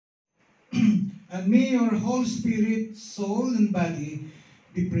And may your whole spirit, soul, and body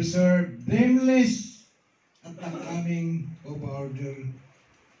be preserved blameless at the coming of our dear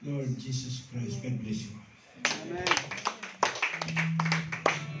Lord Jesus Christ. God bless you. Amen.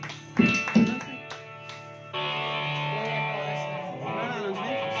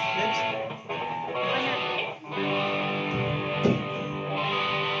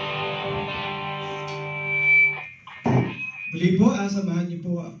 Muli po, samahan niyo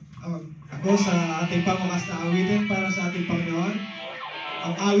po ako sa ating pangwakas na awitin para sa ating Panginoon.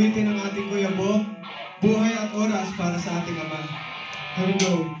 Ang awitin ng ating Kuya Bong, Buhay at Oras para sa ating Ama. Here we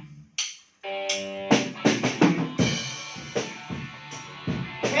go.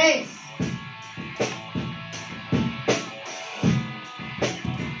 Praise!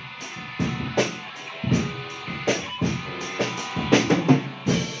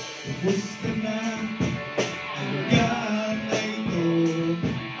 Gusto na ang gana ito.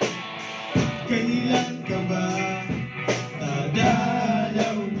 Kailan ka ba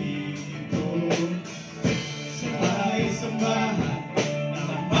dadalaw dito? Sabay-sambahan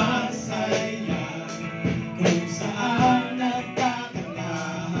ng masaya, kung saan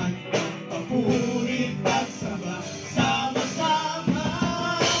nagkakantahan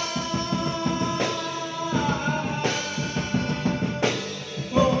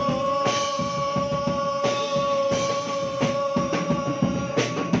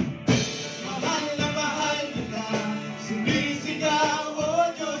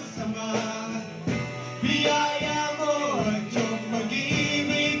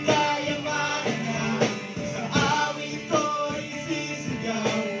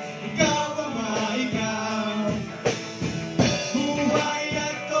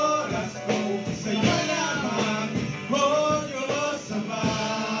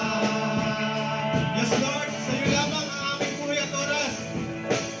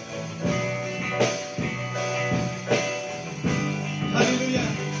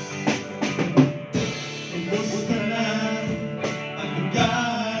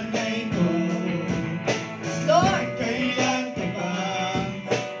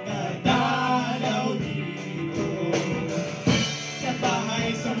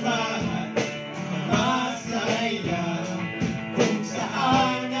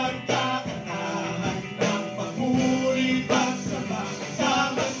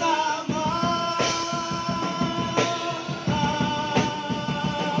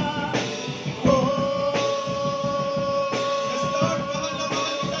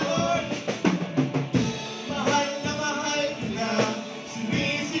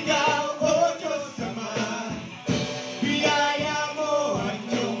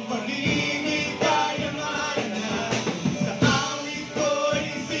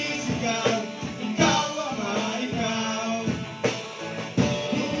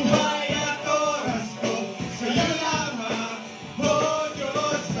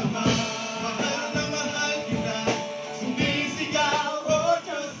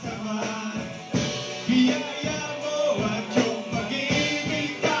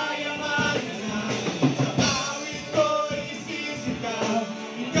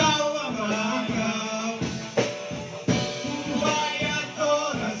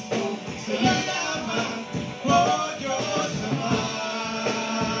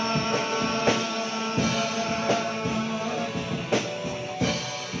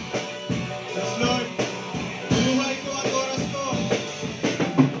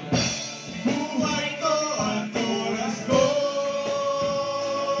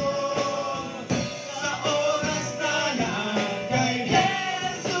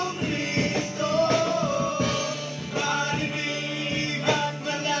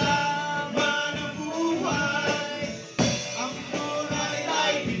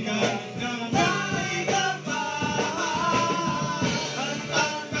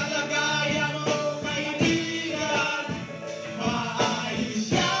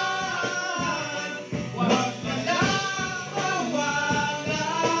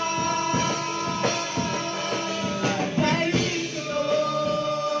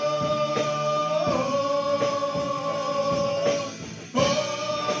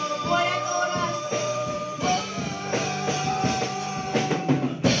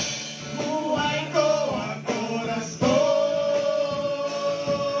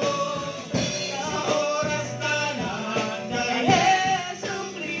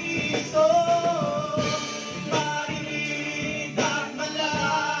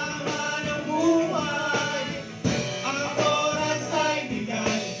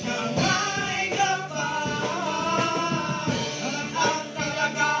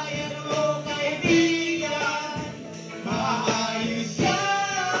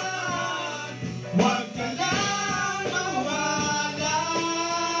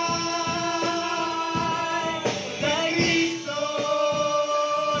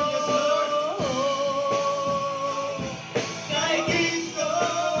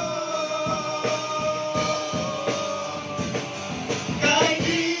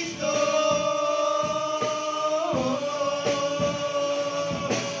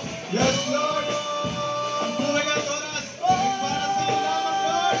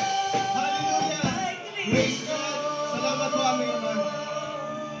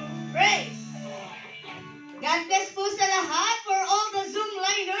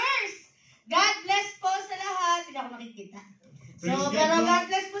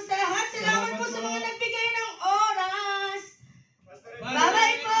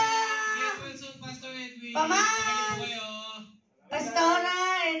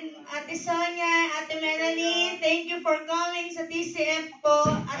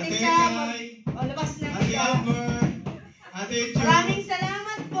Ate Sam. Kay, O, labas na Ate siya. Amber, Ate Chu, Maraming